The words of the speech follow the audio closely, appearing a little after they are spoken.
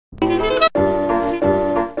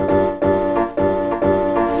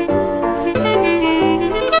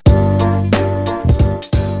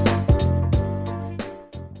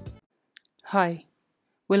Hi,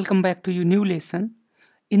 welcome back to your new lesson.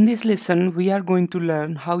 In this lesson, we are going to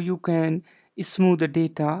learn how you can smooth the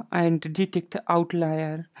data and detect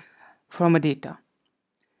outlier from a data.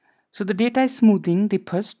 So the data smoothing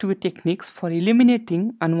refers to a techniques for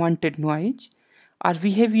eliminating unwanted noise or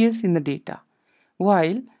behaviors in the data,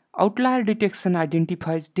 while outlier detection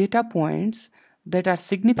identifies data points that are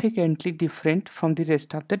significantly different from the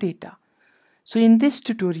rest of the data. So in this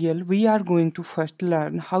tutorial, we are going to first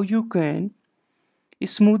learn how you can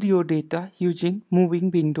smooth your data using moving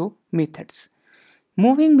window methods.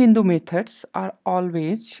 Moving window methods are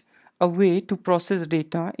always a way to process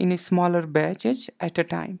data in a smaller batches at a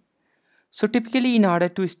time. So typically in order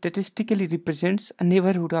to statistically represent a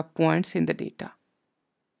neighborhood of points in the data.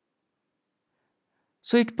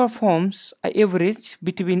 So it performs an average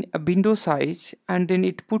between a window size and then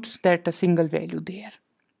it puts that a single value there.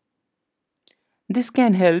 This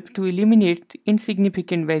can help to eliminate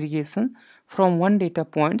insignificant variation from one data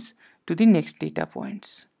points to the next data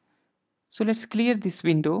points. So let's clear this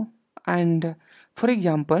window and for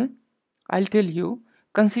example, I'll tell you,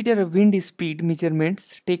 consider a wind speed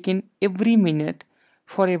measurements taken every minute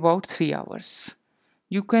for about 3 hours.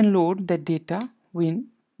 You can load the data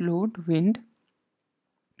load wind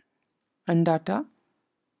and data.mat.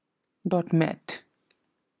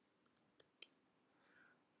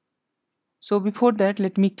 So before that,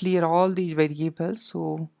 let me clear all these variables.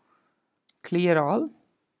 So clear all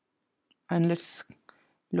and let's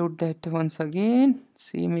load that once again.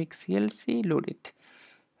 CMXCLC, load it.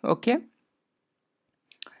 Okay.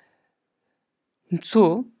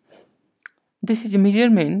 So this is a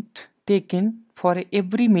measurement taken for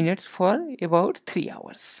every minute for about 3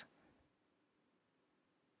 hours.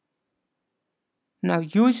 Now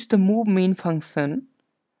use the move mean function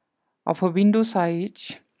of a window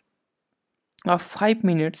size of 5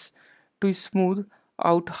 minutes to smooth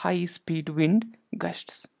out high speed wind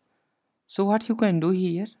gusts. So what you can do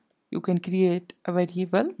here, you can create a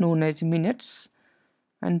variable known as minutes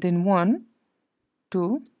and then 1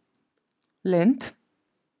 to length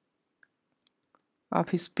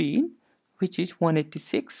of speed, which is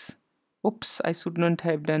 186. Oops, I should not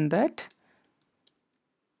have done that.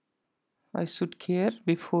 I should care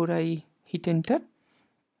before I hit enter.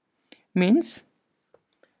 Means,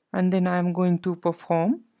 and then I am going to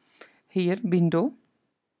perform here window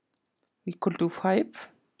equal to 5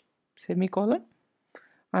 semicolon,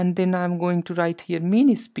 and then I am going to write here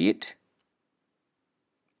mean speed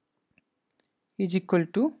is equal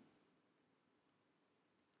to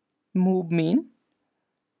move mean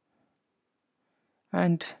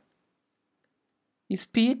and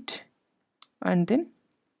speed and then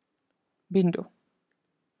window.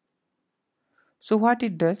 So what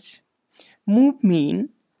it does, move mean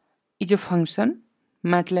is a function,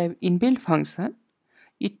 MATLAB inbuilt function.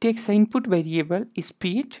 It takes the input variable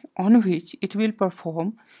speed on which it will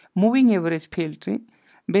perform moving average filtering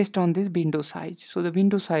based on this window size. So the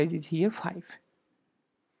window size is here 5.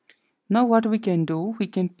 Now what we can do, we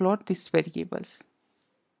can plot these variables.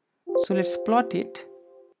 So let's plot it.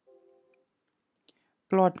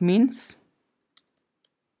 Plot means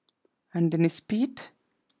and then speed,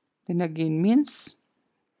 then again means.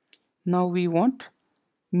 Now we want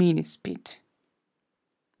mean speed.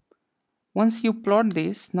 Once you plot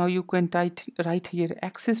this, now you can write here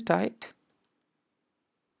axis type.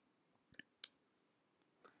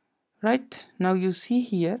 Right, now you see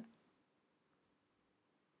here.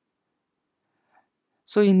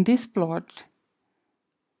 So in this plot,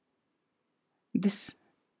 this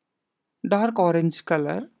dark orange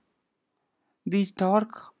color, this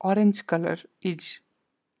dark orange color is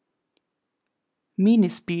mean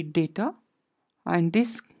speed data, and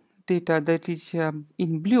this data that is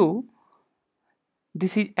in blue,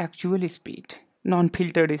 this is actual speed,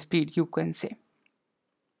 non-filtered speed you can say.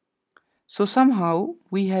 So somehow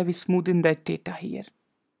we have smoothened that data here.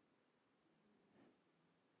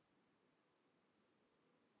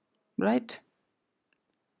 Right?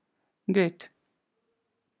 Great.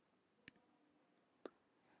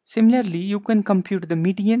 Similarly, you can compute the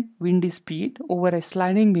median wind speed over a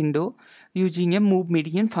sliding window using a move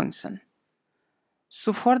median function.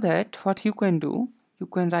 So for that, what you can do, you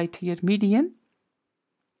can write here median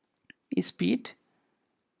speed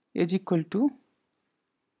is equal to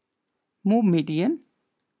move median,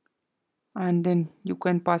 and then you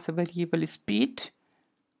can pass a variable speed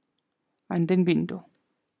and then window.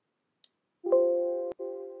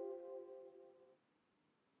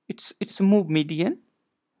 It's a move median.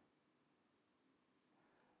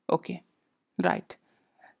 Okay, right.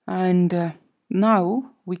 And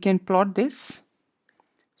now we can plot this.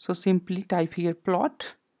 So simply type here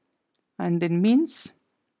plot and then means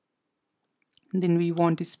then we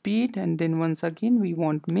want speed, and then once again we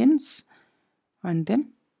want means, and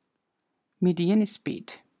then median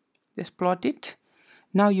speed. Just plot it.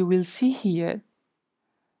 Now you will see here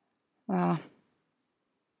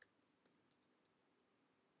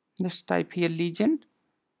let's type here legend.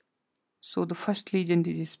 So the first legend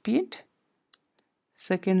is speed,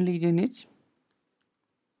 second legend is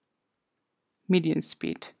median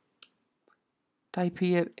speed. Type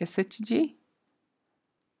here SHG.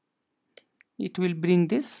 It will bring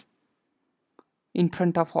this in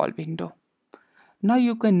front of all window. Now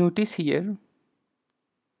you can notice here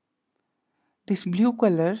this blue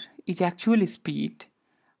color is actual speed,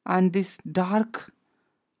 and this dark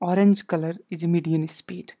orange color is median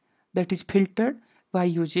speed, that is filtered by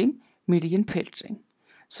using median filtering.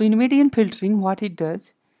 So in median filtering, what it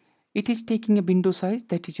does, it is taking a window size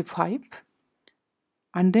that is a 5,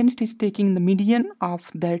 and then it is taking the median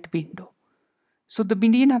of that window. So the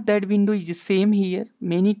median of that window is the same here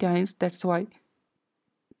many times. That's why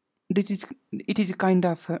it is a kind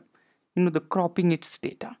of the cropping its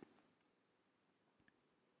data.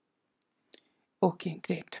 Okay,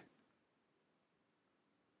 great.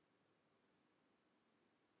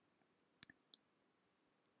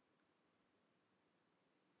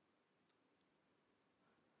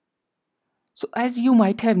 So as you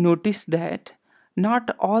might have noticed that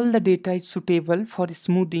not all the data is suitable for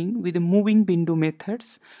smoothing with the moving window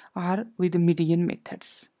methods or with the median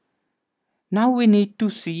methods. Now we need to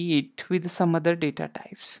see it with some other data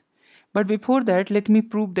types. But before that, let me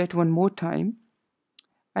prove that one more time.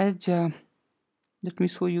 Let me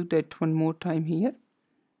show you that one more time here.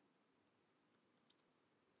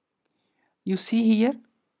 You see here,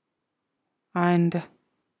 and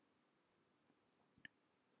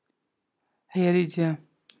here is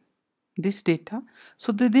this data.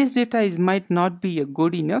 So this data might not be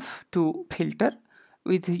good enough to filter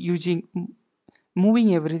with using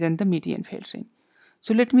moving average and the median filtering.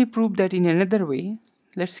 So let me prove that in another way.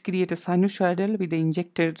 Let's create a sinusoidal with the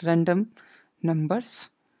injected random numbers.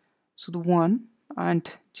 So the 1 and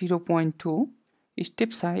 0.2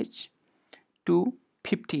 step size to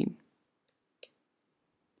 15,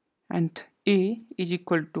 and A is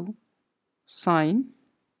equal to sine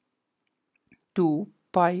 2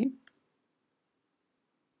 pi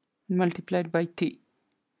multiplied by t.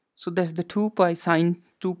 So that's the 2 pi sine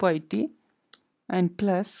 2 pi t, and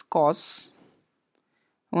plus cos.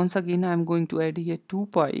 Once again I am going to add here 2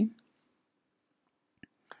 pi,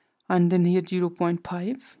 and then here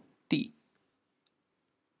 0.5 t.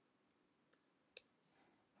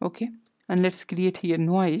 Okay, and let's create here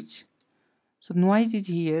noise. So noise is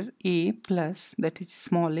here a plus, that is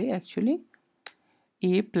small a actually,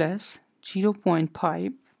 a plus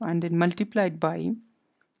 0.5 and then multiplied by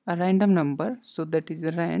a random number, so that is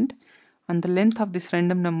a rand, and the length of this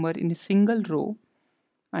random number in a single row,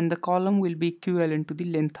 and the column will be equivalent to the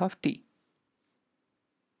length of t.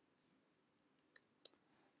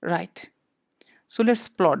 Right, so let's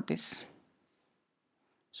plot this.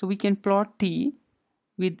 So we can plot t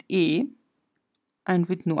with a and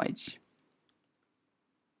with noise.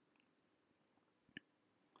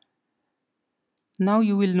 Now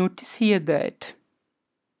you will notice here that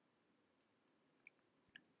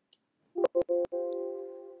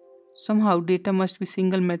somehow data must be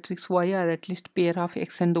single matrix y, or at least pair of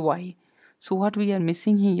x and y. So what we are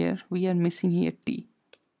missing here, we are missing here t,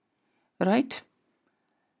 right?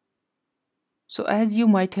 So as you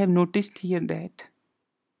might have noticed here that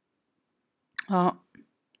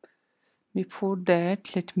before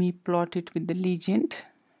that, let me plot it with the legend.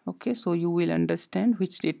 Okay, so you will understand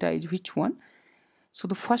which data is which one. So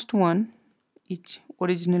the first one is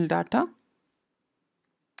original data,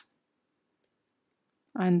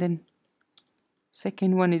 and then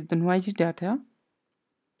second one is the noisy data,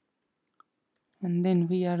 and then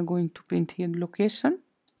we are going to print here location.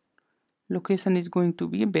 Location is going to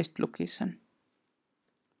be a best location.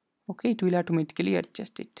 Okay, it will automatically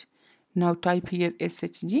adjust it. Now type here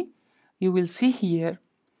SHG. You will see here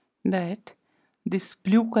that this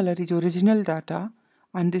blue color is original data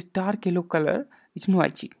and this dark yellow color is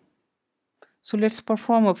noisy. So let's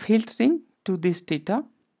perform a filtering to this data,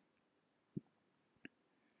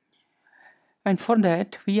 and for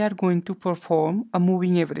that we are going to perform a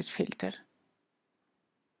moving average filter,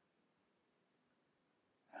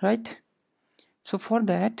 right? So for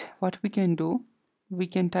that, what we can do, we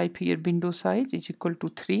can type here window size is equal to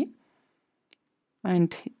 3,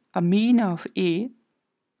 and a mean of A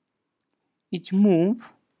is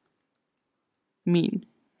move mean.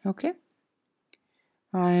 Okay,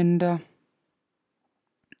 and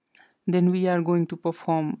then we are going to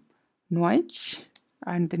perform noise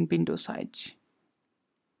and then window size.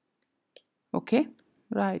 Okay,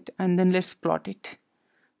 right, and then let's plot it.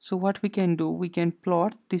 So what we can do, we can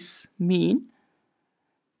plot this mean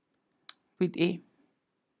with A.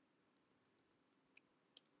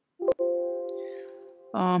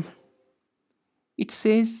 um, it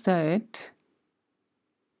says that,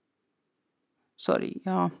 sorry,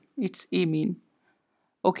 it's A mean.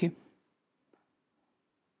 Okay,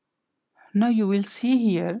 now you will see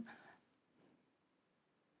here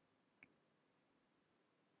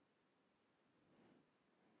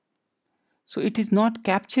so it is not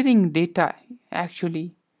capturing data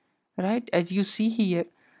actually, right? As you see here,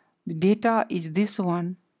 the data is this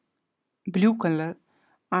one, blue color,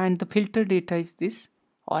 and the filter data is this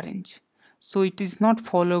orange. So it is not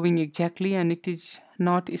following exactly, and it is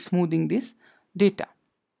not smoothing this data,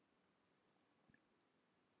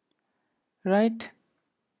 right?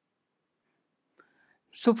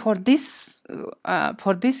 So for this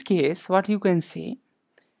case, what you can say,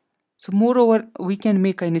 so moreover we can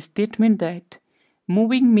make a statement that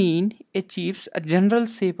moving mean achieves a general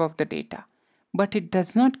shape of the data, but it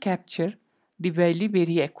does not capture the value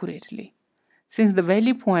very accurately, since the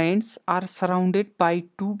value points are surrounded by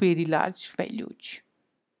two very large values.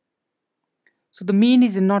 So the mean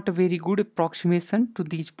is not a very good approximation to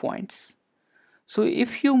these points. So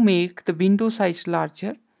if you make the window size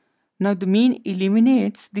larger, now the mean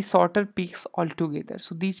eliminates the shorter peaks altogether.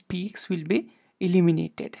 So these peaks will be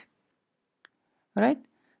eliminated, right?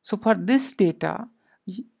 So for this data,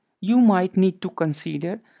 you might need to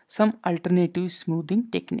consider some alternative smoothing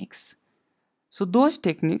techniques. So those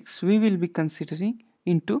techniques we will be considering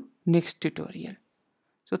into next tutorial.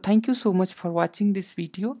 So thank you so much for watching this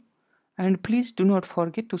video, and please do not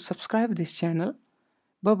forget to subscribe this channel.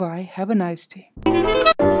 Bye bye, have a nice day.